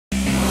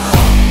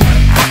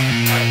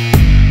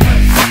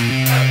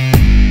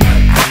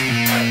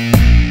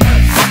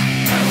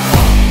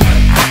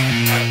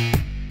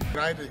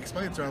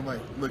explained to her, I'm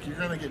like, look, you're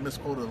gonna get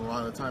misquoted a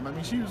lot of the time. I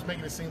mean, she was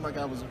making it seem like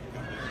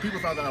people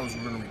thought that I was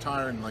gonna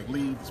retire and like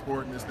leave the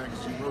sport and this and that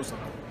because she wrote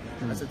something.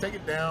 I said, take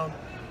it down.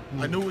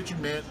 I knew what you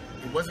meant.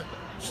 It wasn't.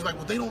 She's like,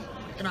 well, they don't.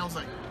 And I was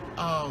like,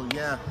 oh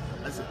yeah.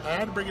 I said, I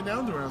had to break it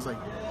down to her. I was like,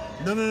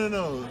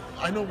 no.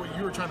 I know what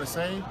you were trying to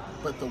say,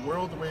 but the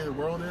way the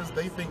world is,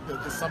 they think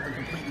that it's something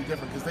completely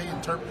different because they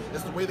interpret.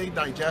 It's the way they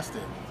digest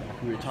it.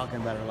 We were talking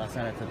about it last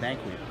night at the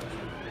banquet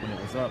when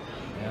it was up.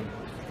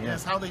 Yeah.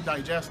 It's how they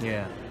digest it.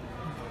 Yeah.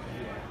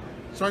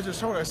 So I just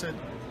told her, I said,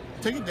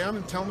 take it down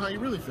and tell them how you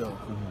really feel.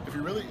 If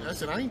you really, I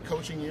said, I ain't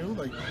coaching you.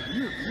 Like,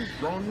 you're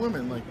grown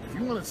women. Like, if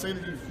you want to say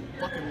that you're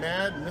fucking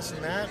mad and this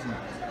and that, and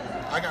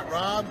I got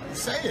robbed,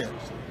 say it.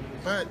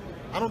 But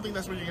I don't think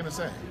that's what you're going to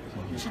say.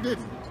 And she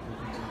didn't.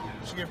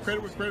 She gave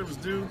credit where credit was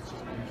due.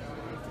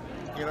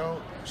 You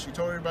know, she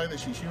told everybody that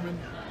she's human.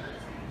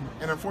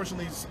 And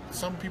unfortunately,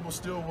 some people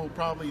still will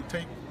probably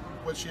take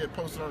what she had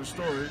posted on her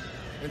story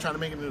and try to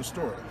make it into a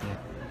story.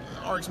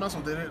 RX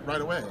Muscle did it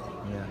right away.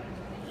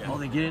 Oh,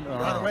 they did it?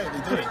 Right away,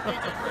 they did it.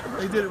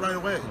 They did it right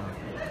away.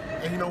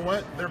 And you know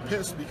what? They're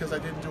pissed because I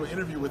didn't do an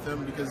interview with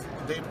them because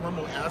Dave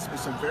Palumbo asked me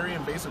some very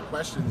invasive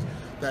questions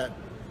that,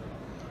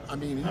 I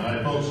mean, he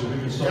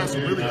asked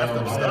some really effed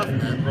up stuff,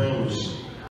 man.